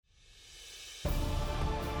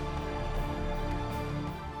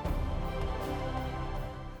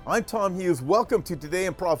I'm Tom Hughes. Welcome to Today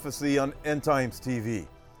in Prophecy on End Times TV.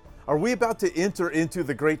 Are we about to enter into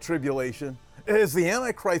the Great Tribulation? Is the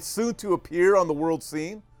Antichrist soon to appear on the world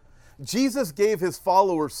scene? Jesus gave his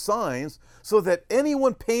followers signs so that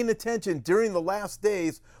anyone paying attention during the last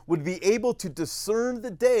days would be able to discern the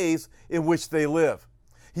days in which they live.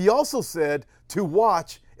 He also said to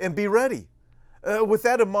watch and be ready. With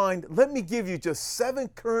that in mind, let me give you just 7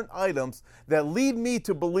 current items that lead me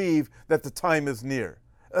to believe that the time is near.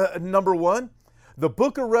 Number 1, the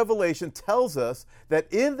book of Revelation tells us that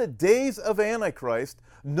in the days of Antichrist,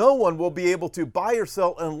 no one will be able to buy or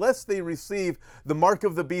sell unless they receive the mark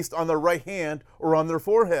of the beast on their right hand or on their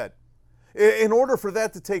forehead. In order for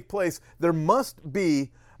that to take place, there must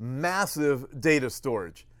be massive data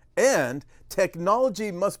storage, and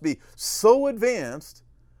technology must be so advanced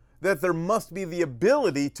that there must be the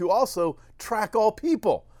ability to also track all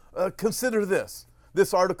people. Consider this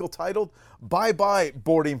article titled, Bye-Bye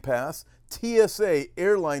Boarding Pass, TSA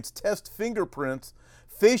Airlines Test Fingerprints,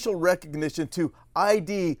 Facial Recognition to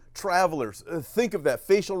ID Travelers. Think of that,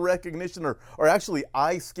 facial recognition or actually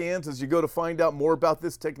eye scans as you go to find out more about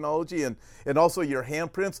this technology, and also your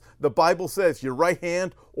handprints. The Bible says your right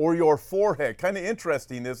hand or your forehead. Kind of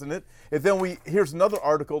interesting, isn't it? And then here's another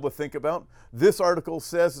article to think about. This article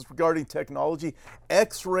says it's regarding technology.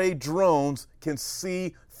 X-ray drones can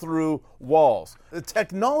see through walls. The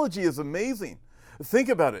technology is amazing. Think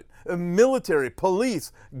about it. Military,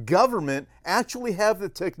 police, government actually have the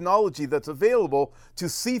technology that's available to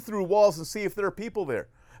see through walls and see if there are people there.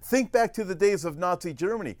 Think back to the days of Nazi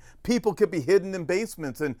Germany. People could be hidden in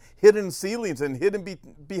basements and hidden in ceilings and hidden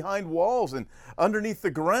behind walls and underneath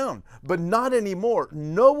the ground. But not anymore.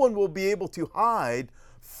 No one will be able to hide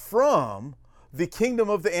from the kingdom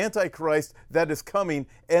of the Antichrist that is coming,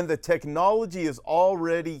 and the technology is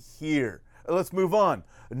already here. Let's move on.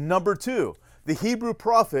 Number 2, the Hebrew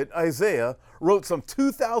prophet Isaiah wrote some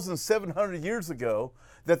 2,700 years ago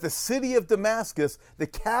that the city of Damascus, the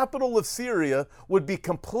capital of Syria, would be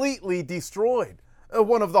completely destroyed.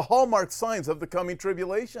 One of the hallmark signs of the coming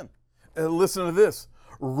tribulation. Listen to this.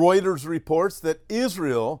 Reuters reports that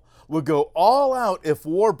Israel would go all out if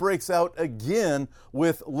war breaks out again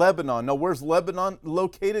with Lebanon. Now, where's Lebanon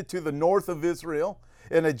located? To the north of Israel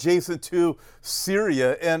and adjacent to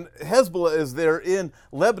Syria. And Hezbollah is there in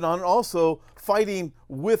Lebanon, also fighting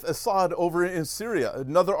with Assad over in Syria.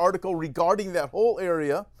 Another article regarding that whole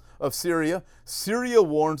area of Syria. Syria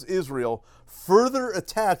warns Israel further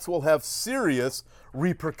attacks will have serious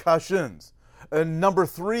repercussions. Number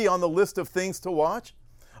 3 on the list of things to watch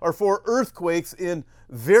are for earthquakes in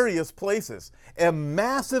various places, and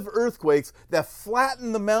massive earthquakes that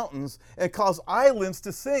flatten the mountains and cause islands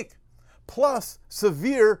to sink, plus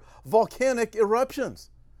severe volcanic eruptions.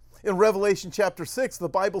 In Revelation chapter 6, the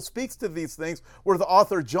Bible speaks to these things, where the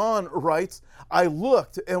author John writes, I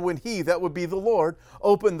looked, and when he, that would be the Lord,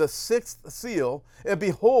 opened the 6th seal, and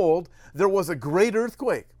behold, there was a great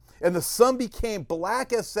earthquake. And the sun became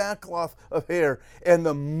black as sackcloth of hair, and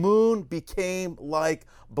the moon became like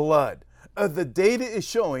blood. The data is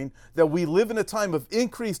showing that we live in a time of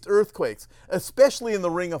increased earthquakes, especially in the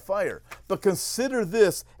Ring of Fire. But consider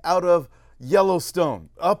this out of Yellowstone.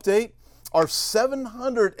 Update, are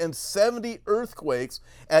 770 earthquakes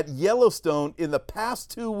at Yellowstone in the past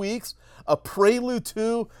 2 weeks, a prelude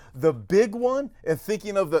to the big one, and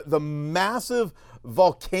thinking of the massive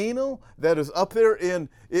volcano that is up there in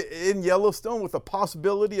Yellowstone with the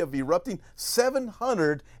possibility of erupting.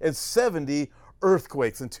 770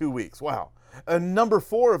 earthquakes in 2 weeks. Wow. Number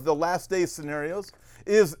 4 of the last days scenarios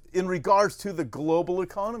is in regards to the global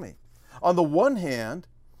economy. On the one hand,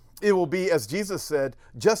 it will be, as Jesus said,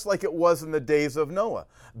 just like it was in the days of Noah.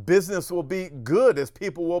 Business will be good as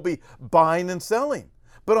people will be buying and selling.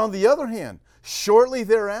 But on the other hand, shortly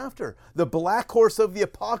thereafter, the black horse of the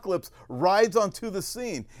apocalypse rides onto the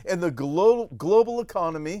scene, and the global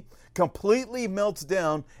economy completely melts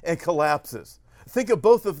down and collapses. Think of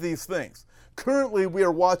both of these things. Currently, we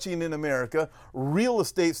are watching in America real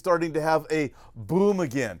estate starting to have a boom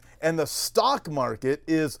again, and the stock market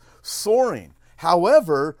is soaring.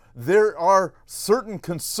 However, there are certain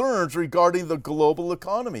concerns regarding the global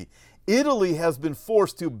economy. Italy has been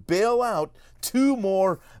forced to bail out 2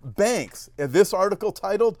 more banks. And this article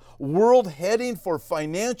titled, World Heading for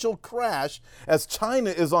Financial Crash as China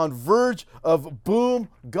is on verge of boom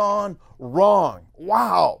gone wrong.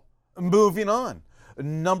 Wow. Moving on.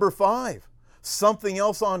 Number 5. Something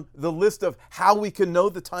else on the list of how we can know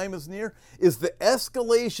the time is near is the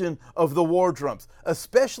escalation of the war drums,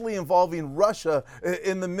 especially involving Russia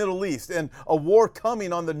in the Middle East and a war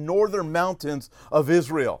coming on the northern mountains of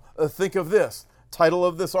Israel. Think of this. Title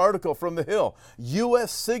of this article from The Hill: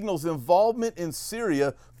 U.S. signals involvement in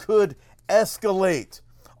Syria could escalate.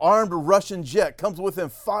 Armed Russian jet comes within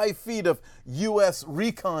 5 feet of U.S.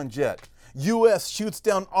 recon jet. U.S. shoots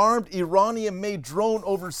down armed Iranian-made drone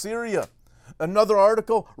over Syria. Another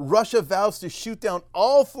article: Russia vows to shoot down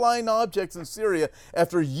all flying objects in Syria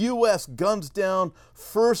after U.S. guns down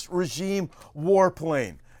first regime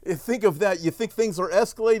warplane. Think of that. You think things are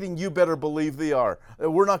escalating? You better believe they are.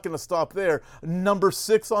 We're not going to stop there. Number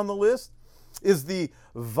 6 on the list is the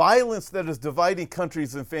violence that is dividing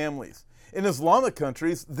countries and families. In Islamic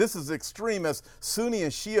countries, this is extreme as Sunni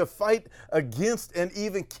and Shia fight against and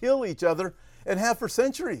even kill each other and have for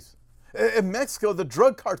centuries. In Mexico, the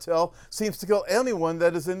drug cartel seems to kill anyone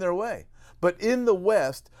that is in their way. But in the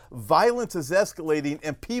West, violence is escalating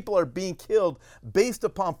and people are being killed based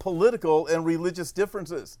upon political and religious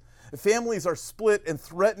differences. Families are split and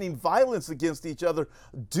threatening violence against each other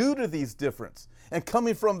due to these differences. And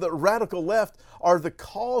coming from the radical left are the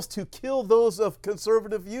calls to kill those of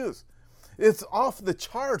conservative views. It's off the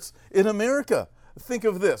charts in America. Think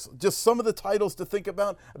of this, just some of the titles to think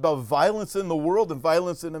about violence in the world and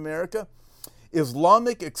violence in America.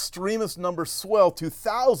 Islamic extremist numbers swell to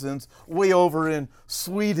thousands way over in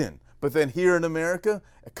Sweden. But then here in America,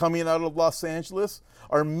 coming out of Los Angeles,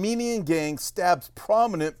 Armenian gang stabs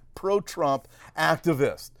prominent pro-Trump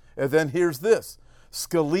activist. And then here's this: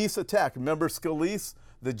 Scalise attack. Remember Scalise,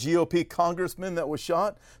 the GOP congressman that was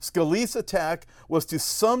shot? Scalise attack was to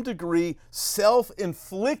some degree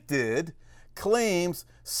self-inflicted, claims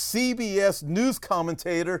CBS News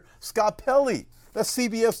commentator Scott Pelley. That's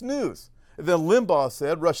CBS News. And then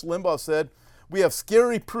Rush Limbaugh said, we have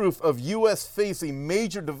scary proof of U.S. facing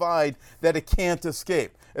major divide that it can't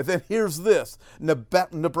escape. And then here's this: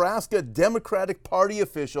 Nebraska Democratic Party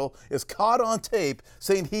official is caught on tape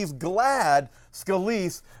saying he's glad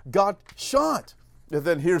Scalise got shot. And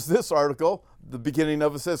then here's this article. The beginning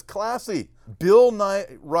of it says, classy. Bill Nye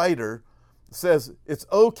writer says it's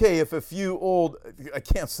okay if a few old, I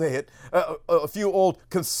can't say it, a few old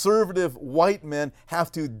conservative white men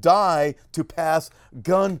have to die to pass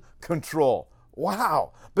gun control.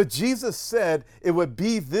 Wow. But Jesus said it would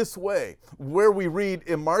be this way, where we read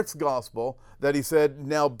in Mark's gospel that he said,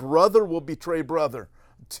 now brother will betray brother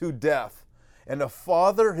to death, and a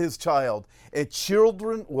father his child, and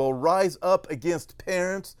children will rise up against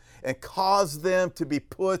parents and cause them to be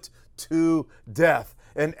put to death.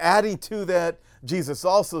 And adding to that, Jesus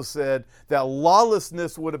also said that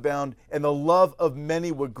lawlessness would abound and the love of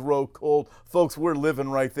many would grow cold. Folks, we're living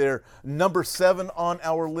right there. Number 7 on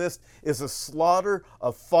our list is the slaughter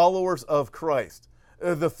of followers of Christ.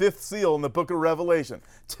 The 5th seal in the book of Revelation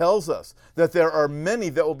tells us that there are many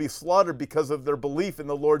that will be slaughtered because of their belief in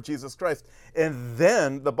the Lord Jesus Christ. And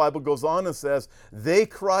then the Bible goes on and says, they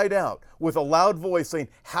cried out with a loud voice saying,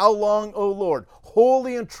 how long, O Lord,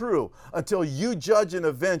 holy and true, until you judge and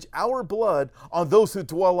avenge our blood on those who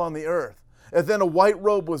dwell on the earth? And then a white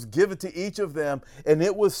robe was given to each of them, and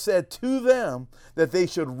it was said to them that they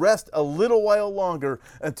should rest a little while longer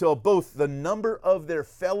until both the number of their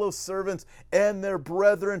fellow servants and their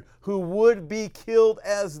brethren who would be killed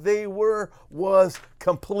as they were was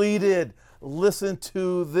completed. Listen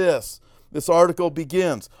to this. This article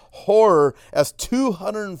begins, horror as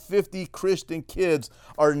 250 Christian kids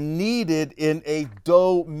are kneaded in a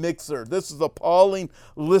dough mixer. This is appalling.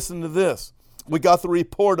 Listen to this. We got the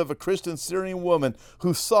report of a Christian Syrian woman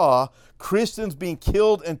who saw Christians being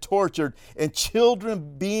killed and tortured and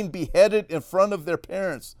children being beheaded in front of their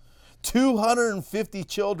parents. 250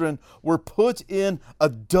 children were put in a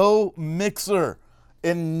dough mixer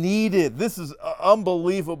and kneaded. This is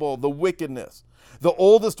unbelievable, the wickedness. The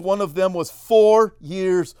oldest one of them was 4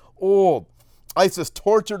 years old. ISIS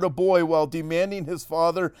tortured a boy while demanding his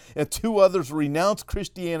father and 2 others renounce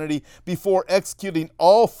Christianity before executing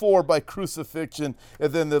all 4 by crucifixion,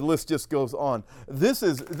 and then the list just goes on. This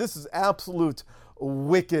is absolute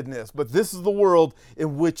wickedness, but this is the world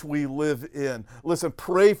in which we live in. Listen,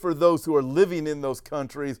 pray for those who are living in those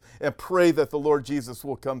countries and pray that the Lord Jesus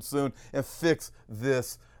will come soon and fix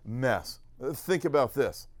this mess. Think about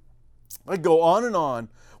this. I go on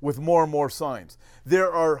with more and more signs.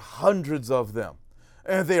 There are hundreds of them,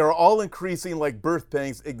 and they are all increasing like birth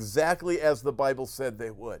pangs, exactly as the Bible said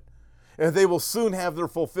they would. And they will soon have their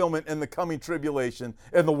fulfillment in the coming tribulation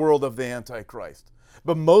in the world of the Antichrist.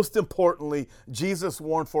 But most importantly, Jesus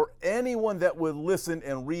warned for anyone that would listen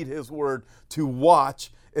and read his word to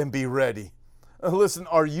watch and be ready. Listen,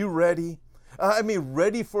 are you ready?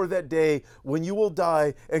 Ready for that day when you will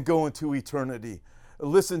die and go into eternity.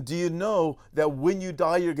 Listen, do you know that when you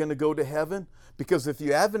die, you're going to go to heaven? Because if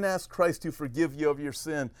you haven't asked Christ to forgive you of your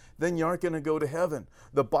sin, then you aren't going to go to heaven.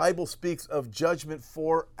 The Bible speaks of judgment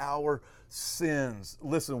for our sins.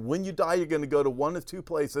 Listen, when you die, you're going to go to one of two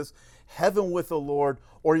places: heaven with the Lord,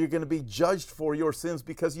 or you're going to be judged for your sins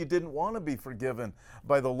because you didn't want to be forgiven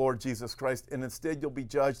by the Lord Jesus Christ. And instead, you'll be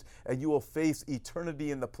judged and you will face eternity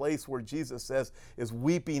in the place where Jesus says is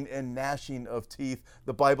weeping and gnashing of teeth.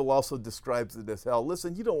 The Bible also describes it as hell.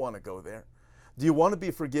 Listen, you don't want to go there. Do you want to be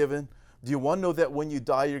forgiven? Do you want to know that when you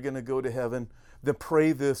die, you're going to go to heaven? Then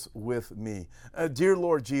pray this with me. Dear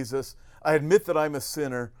Lord Jesus, I admit that I'm a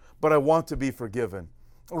sinner, but I want to be forgiven.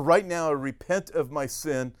 Right now, I repent of my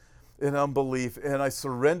sin and unbelief, and I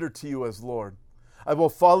surrender to you as Lord. I will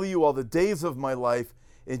follow you all the days of my life.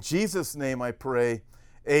 In Jesus' name I pray,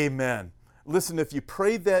 amen. Listen, if you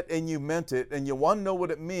prayed that and you meant it, and you want to know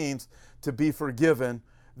what it means to be forgiven,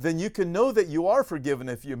 then you can know that you are forgiven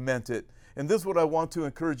if you meant it. And this is what I want to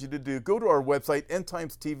encourage you to do. Go to our website,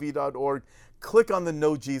 endtimestv.org. Click on the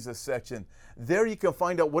Know Jesus section. There you can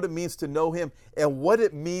find out what it means to know Him and what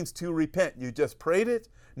it means to repent. You just prayed it.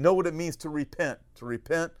 Know what it means to repent. To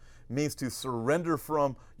repent means to surrender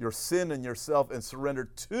from your sin and yourself and surrender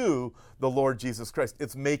to the Lord Jesus Christ.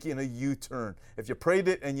 It's making a U-turn. If you prayed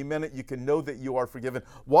it and you meant it, you can know that you are forgiven.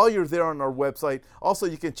 While you're there on our website, also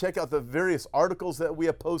you can check out the various articles that we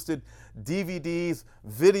have posted, DVDs,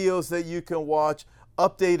 videos that you can watch,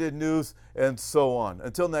 updated news, and so on.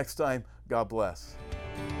 Until next time, God bless.